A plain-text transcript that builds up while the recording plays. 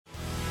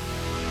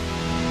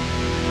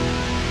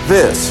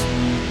This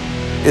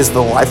is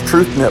the Life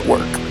Truth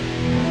Network.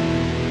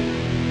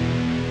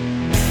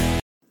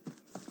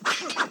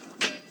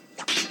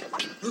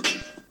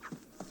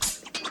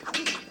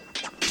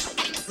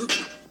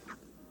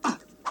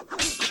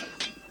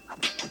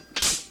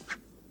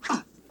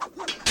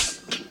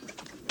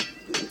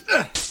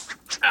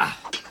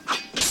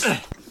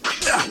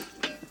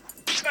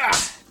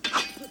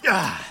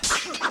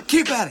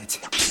 Keep at it.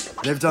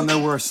 They've done their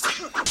worst.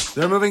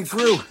 They're moving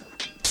through.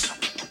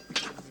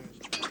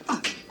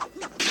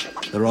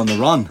 They're on the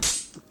run.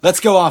 Let's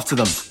go after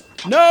them.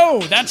 No,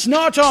 that's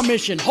not our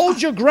mission.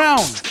 Hold your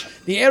ground.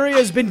 The area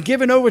has been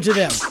given over to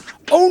them.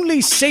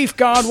 Only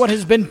safeguard what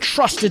has been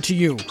trusted to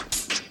you.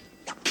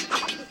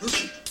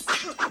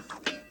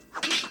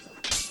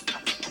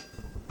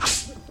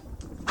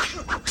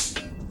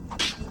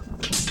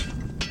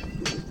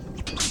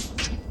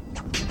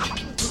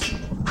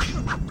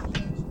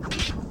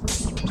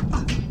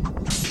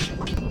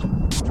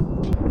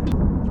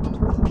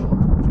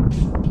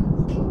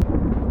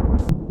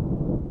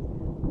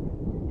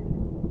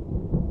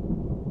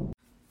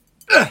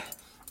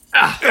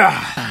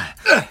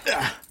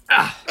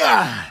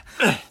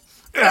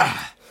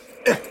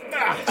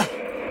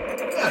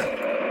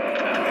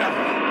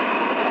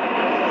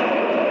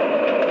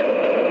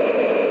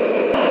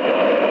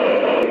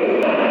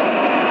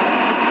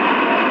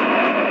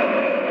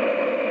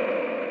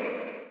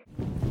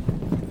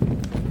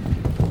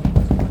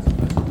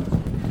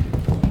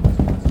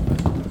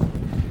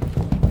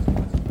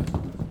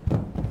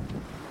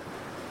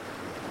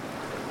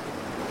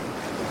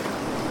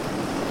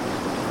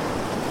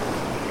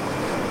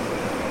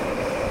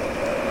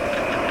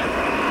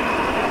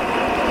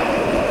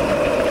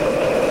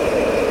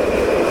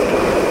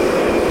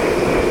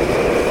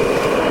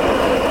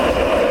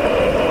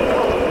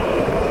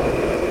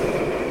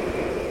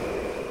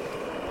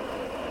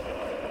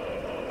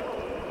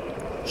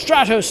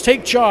 Stratos,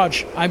 take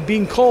charge. I'm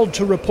being called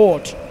to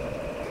report.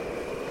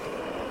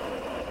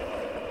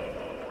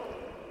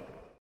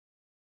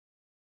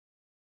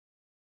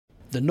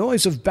 The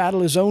noise of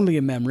battle is only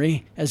a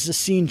memory as the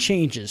scene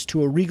changes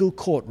to a regal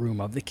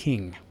courtroom of the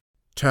king.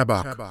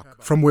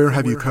 Tabak, from where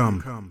have you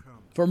come?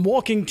 From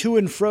walking to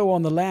and fro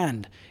on the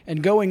land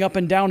and going up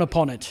and down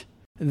upon it.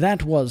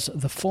 That was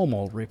the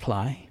formal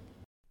reply.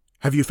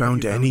 Have you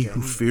found any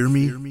who fear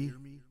me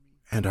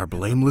and are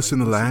blameless in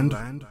the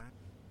land?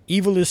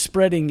 Evil is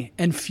spreading,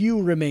 and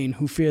few remain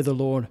who fear the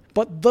Lord.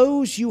 But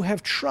those you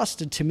have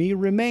trusted to me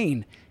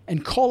remain,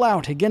 and call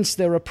out against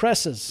their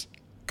oppressors.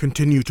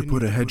 Continue to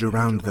put a hedge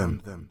around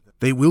them.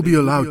 They will be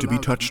allowed to be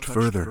touched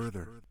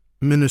further.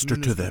 Minister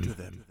to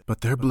them,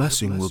 but their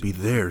blessing will be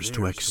theirs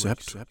to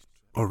accept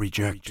or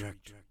reject.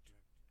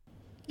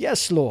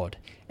 Yes, Lord.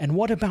 And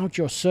what about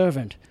your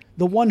servant,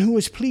 the one who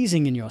is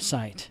pleasing in your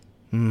sight?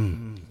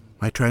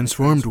 My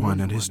transformed one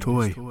and his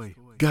toy.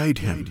 Guide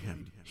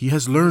him. He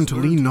has learned to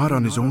lean not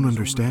on his own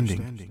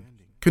understanding.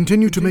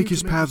 Continue to make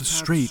his paths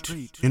straight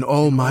in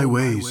all my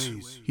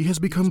ways. He has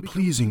become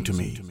pleasing to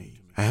me,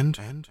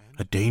 and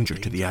a danger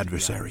to the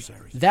adversary.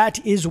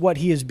 That is what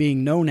he is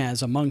being known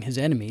as among his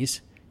enemies.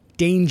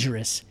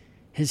 Dangerous.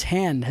 His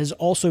hand has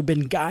also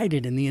been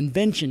guided in the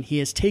invention he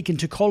has taken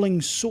to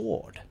calling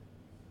sword.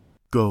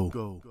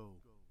 Go.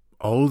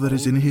 All that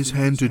is in his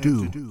hand to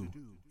do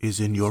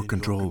is in your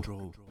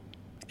control.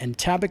 And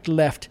Tabak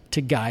left to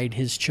guide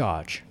his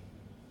charge.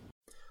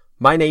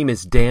 My name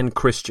is Dan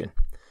Christian.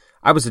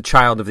 I was a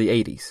child of the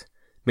 80s.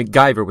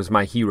 MacGyver was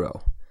my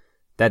hero.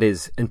 That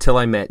is, until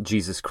I met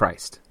Jesus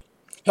Christ.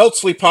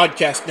 Helsley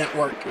Podcast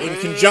Network, in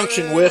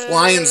conjunction with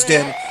Lion's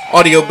Den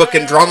Audiobook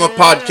and Drama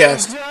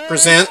Podcast,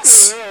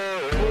 presents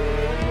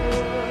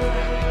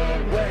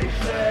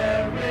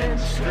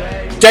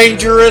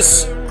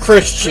Dangerous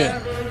Christian.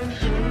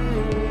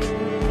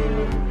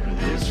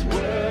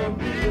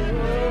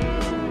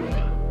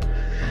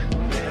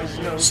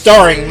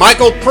 Starring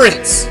Michael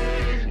Prince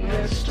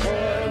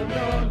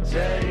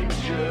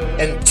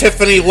and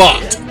Tiffany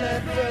Lott.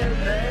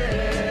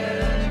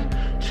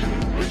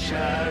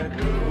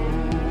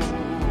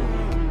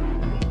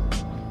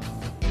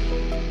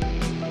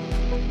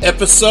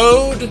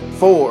 Episode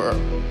 4,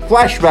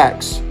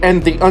 Flashbacks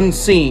and the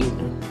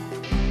Unseen.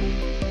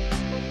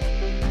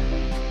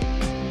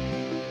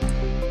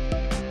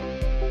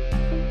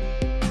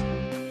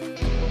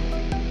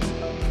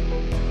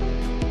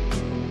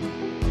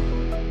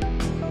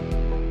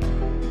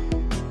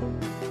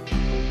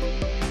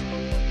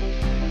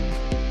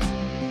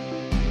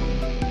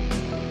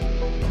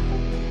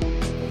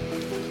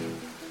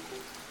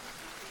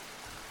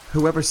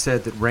 Whoever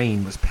said that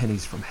rain was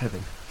pennies from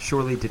heaven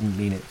surely didn't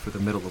mean it for the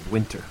middle of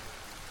winter.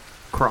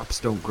 Crops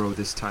don't grow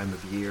this time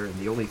of year, and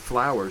the only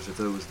flowers are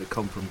those that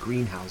come from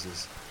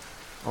greenhouses.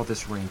 All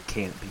this rain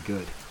can't be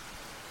good.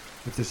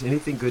 If there's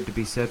anything good to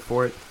be said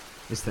for it,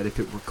 it's that if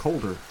it were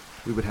colder,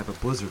 we would have a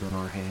blizzard on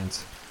our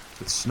hands,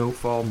 with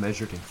snowfall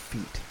measured in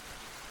feet.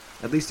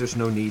 At least there's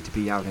no need to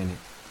be out in it,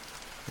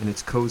 and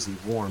it's cozy,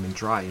 warm, and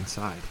dry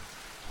inside.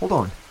 Hold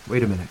on,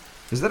 wait a minute.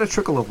 Is that a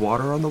trickle of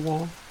water on the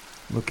wall?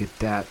 Look at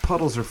that,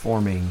 puddles are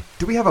forming.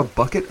 Do we have a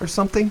bucket or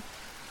something?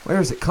 Where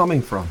is it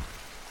coming from?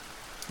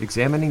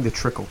 Examining the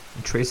trickle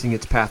and tracing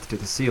its path to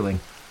the ceiling,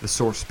 the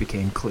source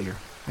became clear.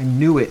 I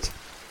knew it!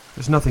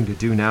 There's nothing to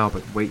do now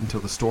but wait until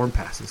the storm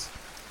passes.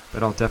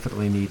 But I'll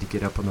definitely need to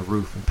get up on the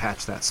roof and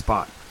patch that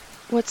spot.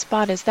 What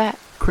spot is that?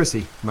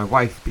 Chrissy, my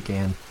wife,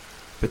 began,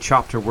 but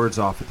chopped her words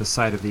off at the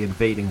sight of the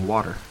invading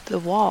water. The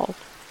wall.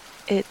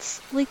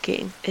 It's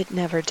leaking. It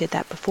never did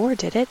that before,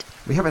 did it?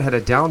 We haven't had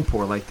a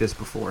downpour like this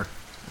before.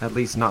 At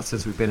least not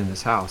since we've been in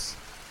this house.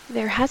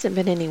 There hasn't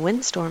been any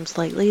windstorms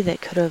lately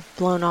that could have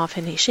blown off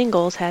any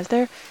shingles, has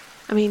there?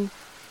 I mean,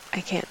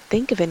 I can't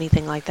think of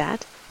anything like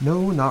that.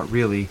 No, not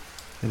really.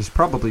 It has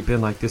probably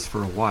been like this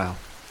for a while.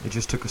 It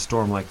just took a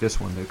storm like this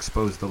one to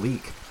expose the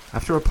leak.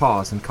 After a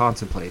pause and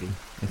contemplating,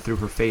 and through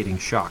her fading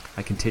shock,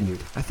 I continued,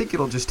 I think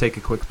it'll just take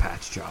a quick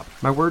patch job.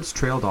 My words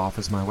trailed off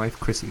as my wife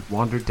Chrissy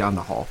wandered down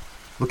the hall,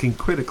 looking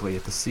critically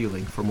at the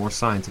ceiling for more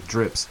signs of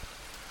drips,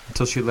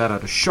 until she let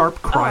out a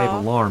sharp cry of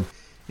alarm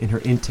in her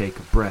intake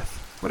of breath.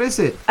 What is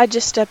it? I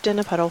just stepped in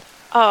a puddle.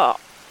 Oh,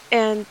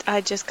 and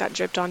I just got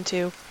dripped on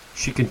too.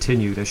 She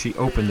continued as she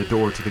opened the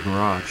door to the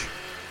garage.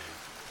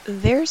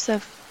 There's a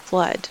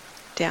flood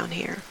down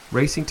here.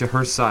 Racing to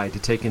her side to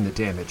take in the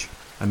damage,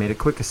 I made a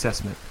quick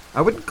assessment.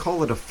 I wouldn't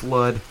call it a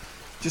flood,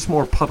 just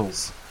more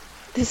puddles.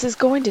 This is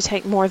going to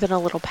take more than a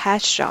little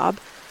patch job.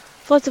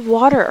 Floods of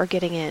water are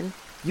getting in.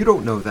 You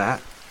don't know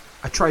that.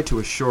 I tried to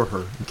assure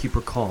her and keep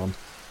her calm.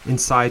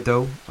 Inside,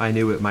 though, I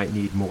knew it might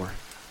need more.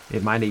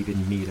 It might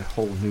even need a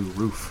whole new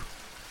roof.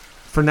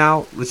 For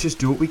now, let's just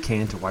do what we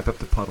can to wipe up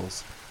the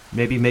puddles.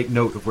 Maybe make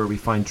note of where we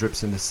find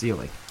drips in the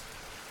ceiling.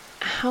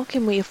 How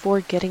can we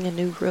afford getting a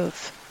new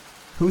roof?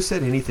 Who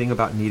said anything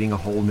about needing a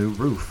whole new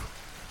roof?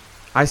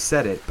 I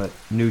said it, but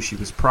knew she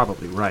was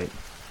probably right.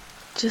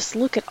 Just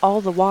look at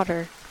all the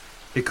water.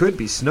 It could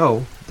be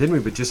snow, then we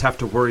would just have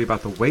to worry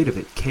about the weight of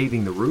it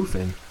caving the roof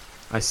in,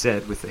 I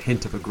said with a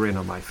hint of a grin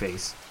on my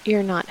face.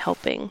 You're not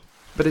helping.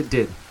 But it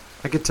did.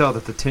 I could tell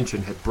that the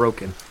tension had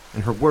broken,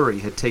 and her worry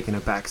had taken a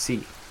back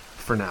seat,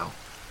 for now.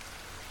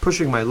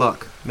 Pushing my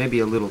luck, maybe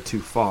a little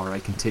too far, I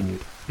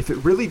continued. If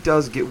it really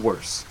does get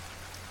worse,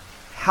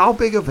 how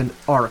big of an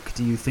ark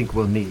do you think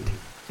we'll need?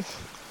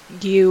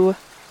 You...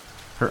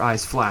 Her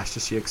eyes flashed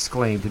as she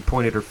exclaimed and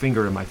pointed her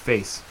finger in my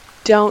face.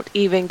 Don't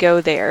even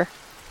go there.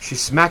 She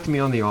smacked me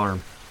on the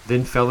arm,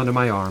 then fell into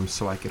my arms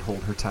so I could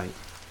hold her tight.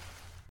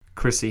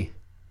 Chrissy.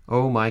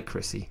 Oh, my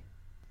Chrissy.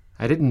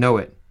 I didn't know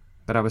it,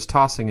 but I was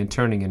tossing and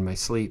turning in my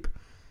sleep,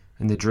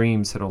 and the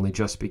dreams had only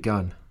just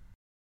begun.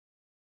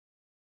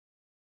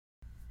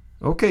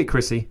 Okay,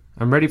 Chrissy,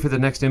 I'm ready for the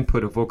next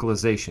input of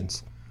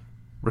vocalizations.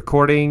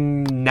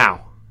 Recording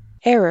now.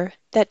 Error.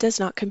 That does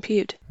not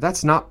compute.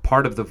 That's not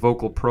part of the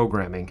vocal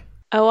programming.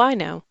 Oh, I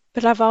know,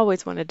 but I've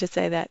always wanted to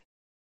say that.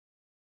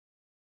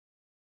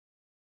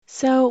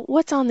 So,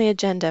 what's on the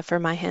agenda for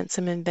my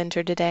handsome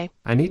inventor today?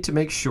 I need to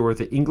make sure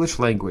the English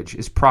language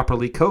is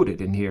properly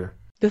coded in here.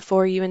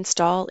 Before you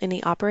install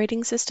any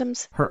operating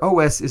systems? Her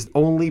OS is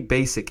only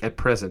basic at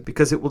present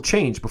because it will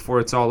change before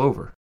it's all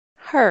over.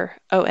 Her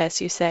OS,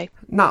 you say?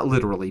 Not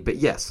literally, but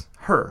yes,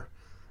 her.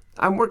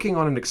 I'm working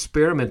on an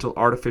experimental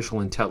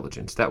artificial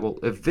intelligence that will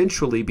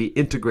eventually be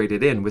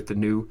integrated in with the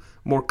new,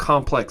 more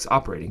complex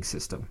operating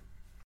system.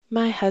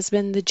 My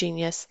husband, the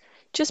genius.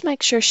 Just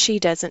make sure she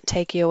doesn't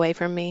take you away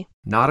from me.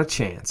 Not a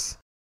chance.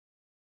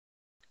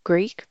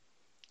 Greek?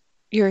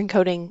 You're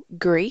encoding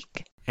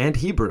Greek? And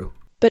Hebrew.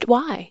 But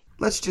why?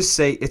 Let's just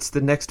say it's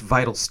the next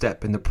vital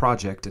step in the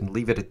project and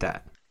leave it at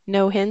that.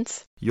 No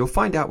hints? You'll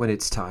find out when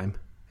it's time.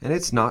 And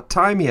it's not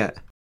time yet.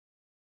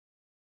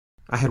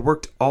 I had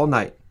worked all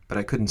night, but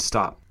I couldn't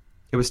stop.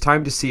 It was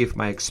time to see if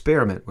my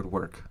experiment would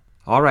work.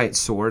 All right,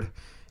 Sword.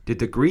 Did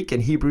the Greek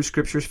and Hebrew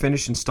scriptures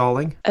finish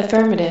installing?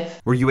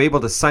 Affirmative. Were you able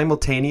to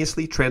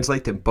simultaneously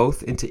translate them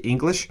both into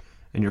English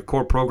and your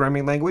core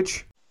programming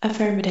language?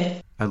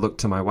 Affirmative. I looked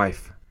to my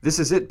wife. This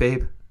is it,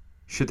 babe.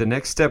 Should the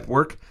next step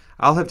work,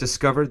 I'll have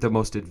discovered the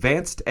most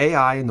advanced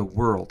AI in the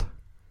world.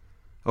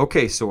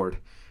 Okay, Sword.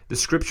 The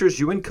scriptures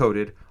you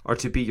encoded are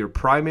to be your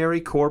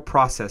primary core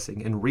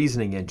processing and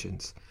reasoning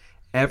engines.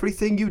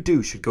 Everything you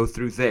do should go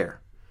through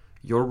there.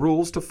 Your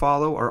rules to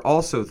follow are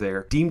also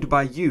there, deemed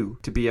by you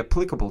to be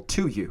applicable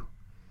to you.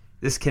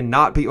 This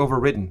cannot be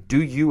overridden.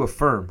 Do you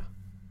affirm?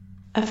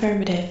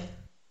 Affirmative.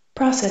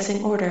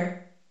 Processing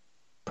order.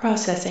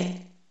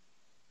 Processing.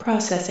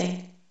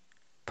 Processing.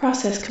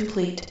 Process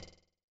complete.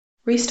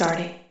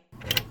 Restarting.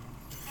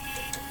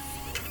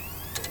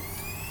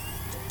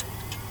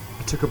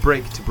 I took a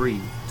break to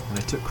breathe, and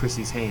I took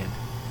Chrissy's hand.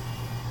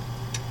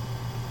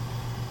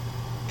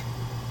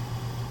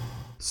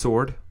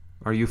 Sword,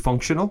 are you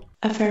functional?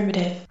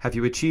 Affirmative. Have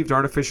you achieved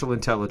artificial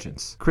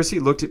intelligence? Chrissy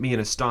looked at me in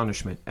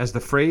astonishment as the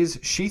phrase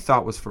she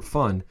thought was for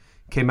fun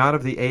came out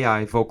of the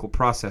AI vocal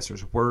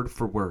processors word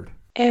for word.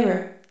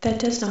 Error. That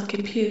does not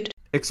compute.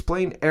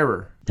 Explain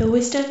error. The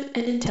wisdom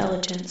and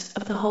intelligence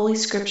of the Holy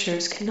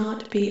Scriptures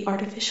cannot be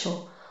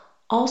artificial.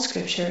 All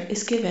Scripture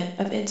is given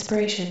of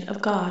inspiration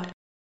of God.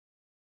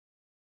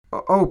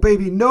 Oh,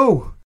 baby,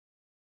 no!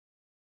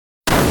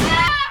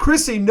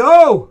 Chrissy,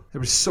 no!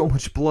 There was so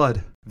much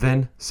blood.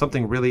 Then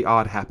something really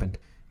odd happened.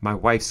 My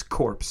wife's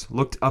corpse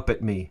looked up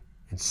at me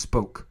and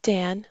spoke.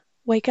 Dan,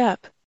 wake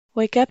up.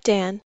 Wake up,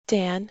 Dan.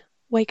 Dan,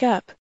 wake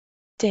up.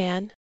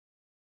 Dan.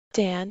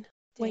 Dan,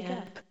 wake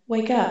up.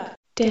 Wake up.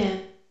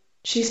 Dan,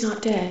 she's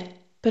not dead,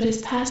 but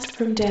has passed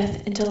from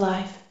death into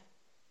life.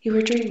 You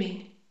were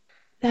dreaming.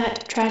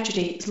 That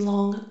tragedy is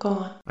long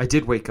gone. I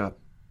did wake up,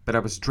 but I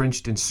was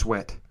drenched in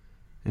sweat,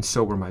 and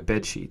so were my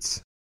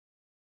bedsheets.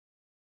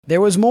 There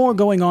was more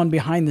going on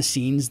behind the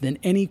scenes than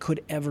any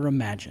could ever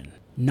imagine.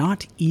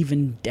 Not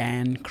even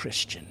Dan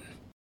Christian.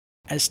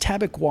 As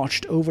Tabak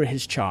watched over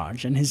his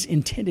charge and his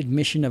intended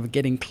mission of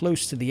getting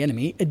close to the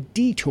enemy, a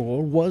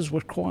detour was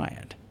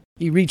required.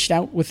 He reached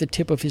out with the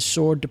tip of his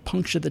sword to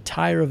puncture the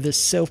tire of this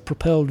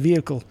self-propelled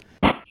vehicle.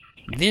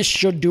 This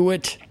should do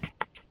it.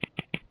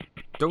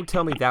 Don't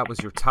tell me that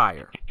was your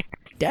tire.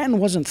 Dan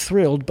wasn't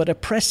thrilled, but a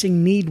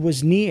pressing need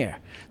was near.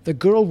 The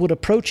girl would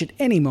approach at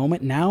any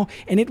moment now,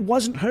 and it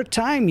wasn't her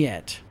time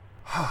yet.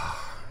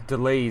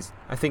 Delays.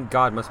 I think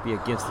God must be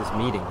against this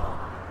meeting.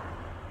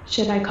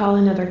 Should I call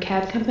another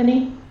cab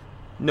company?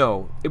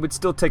 No, it would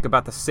still take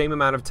about the same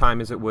amount of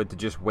time as it would to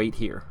just wait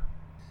here.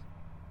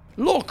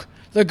 Look!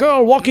 The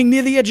girl walking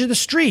near the edge of the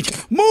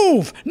street!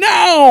 Move!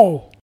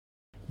 Now!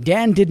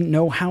 Dan didn't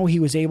know how he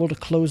was able to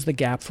close the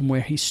gap from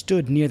where he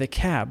stood near the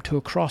cab to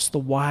across the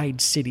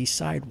wide city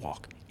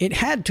sidewalk. It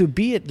had to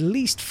be at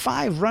least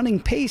 5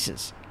 running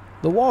paces.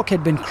 The walk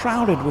had been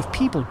crowded with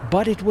people,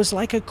 but it was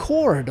like a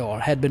corridor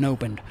had been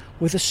opened,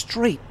 with a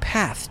straight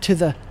path to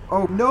the...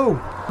 Oh, no!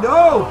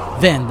 No!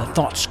 Then the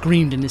thought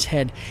screamed in his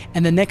head,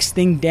 and the next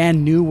thing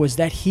Dan knew was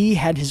that he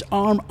had his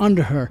arm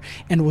under her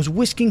and was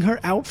whisking her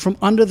out from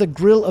under the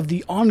grill of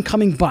the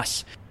oncoming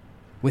bus.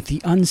 With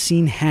the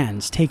unseen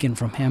hands taken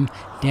from him,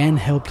 Dan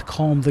helped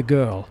calm the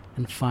girl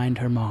and find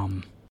her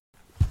mom.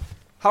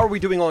 How are we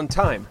doing on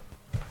time?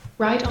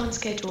 Right on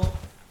schedule.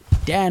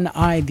 Dan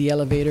eyed the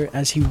elevator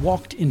as he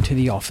walked into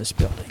the office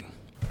building.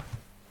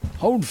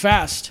 Hold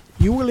fast.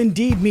 You will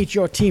indeed meet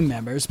your team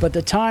members, but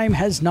the time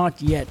has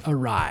not yet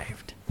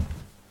arrived.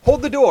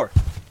 Hold the door!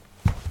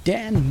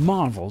 Dan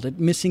marveled at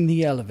missing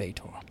the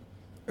elevator.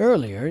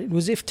 Earlier, it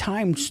was as if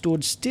time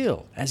stood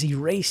still as he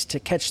raced to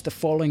catch the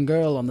falling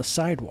girl on the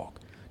sidewalk.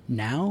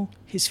 Now,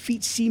 his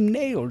feet seemed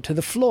nailed to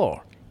the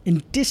floor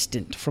and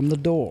distant from the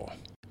door.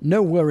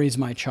 No worries,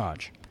 my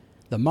charge.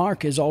 The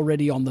mark is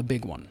already on the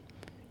big one.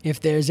 If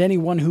there's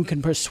anyone who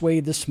can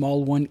persuade the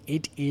small one,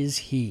 it is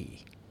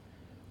he.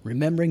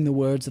 Remembering the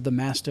words of the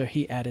master,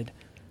 he added,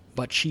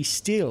 but she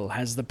still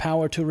has the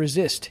power to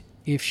resist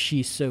if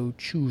she so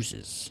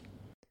chooses.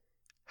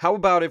 How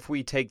about if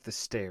we take the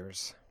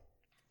stairs?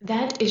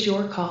 That is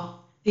your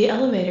call. The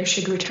elevator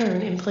should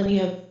return in plenty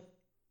of...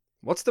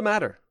 What's the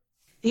matter?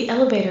 The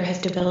elevator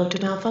has developed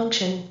a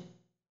malfunction.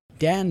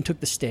 Dan took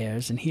the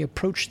stairs and he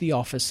approached the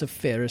office of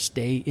Ferris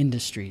Day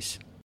Industries.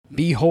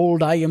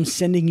 Behold, I am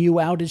sending you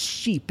out as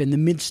sheep in the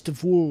midst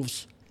of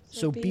wolves.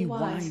 So be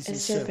wise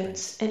as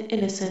serpents and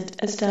innocent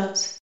as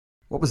doves.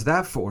 What was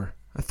that for?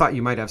 I thought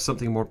you might have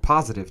something more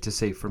positive to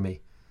say for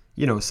me.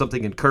 You know,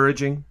 something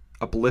encouraging,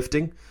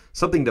 uplifting,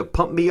 something to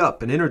pump me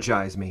up and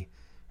energize me.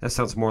 That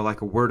sounds more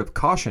like a word of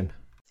caution.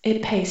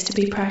 It pays to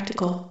be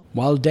practical.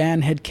 While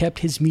Dan had kept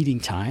his meeting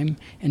time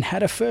and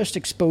had a first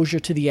exposure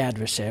to the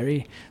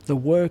adversary, the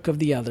work of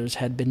the others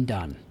had been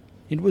done.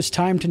 It was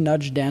time to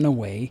nudge Dan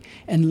away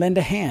and lend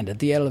a hand at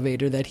the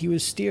elevator that he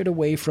was steered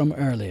away from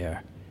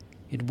earlier.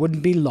 It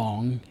wouldn't be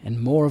long, and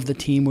more of the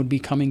team would be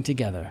coming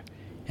together,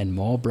 and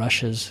more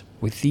brushes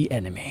with the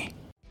enemy.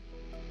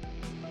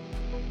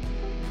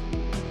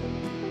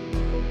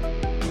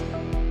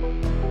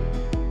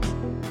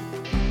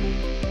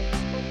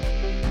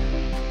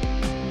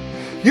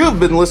 You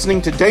have been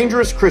listening to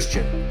Dangerous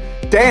Christian.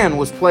 Dan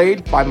was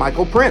played by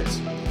Michael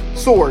Prince.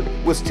 Sword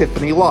was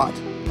Tiffany Lott.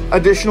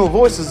 Additional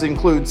voices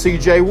include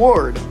C.J.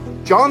 Ward,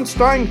 John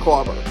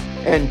Steinklauber,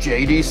 and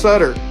J.D.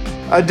 Sutter.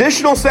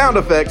 Additional sound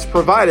effects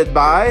provided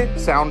by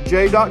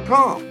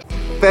SoundJ.com,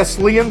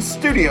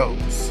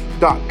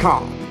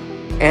 ThessalianStudios.com,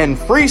 and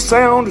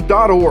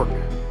freesound.org.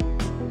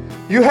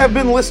 You have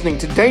been listening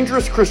to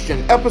Dangerous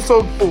Christian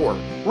Episode 4,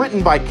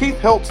 written by Keith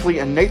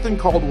Heltsley and Nathan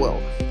Caldwell,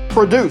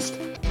 produced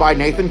by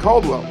Nathan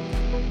Caldwell.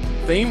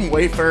 Theme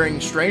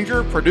Wayfaring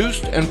Stranger,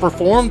 produced and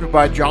performed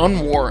by John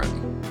Warren.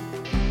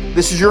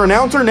 This is your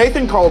announcer,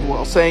 Nathan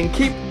Caldwell, saying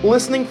keep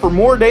listening for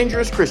more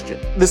Dangerous Christian.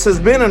 This has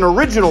been an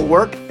original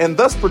work and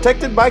thus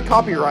protected by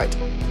copyright.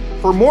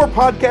 For more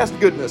podcast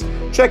goodness,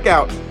 check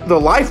out the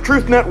Life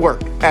Truth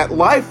Network at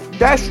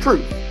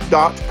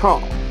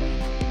life-truth.com.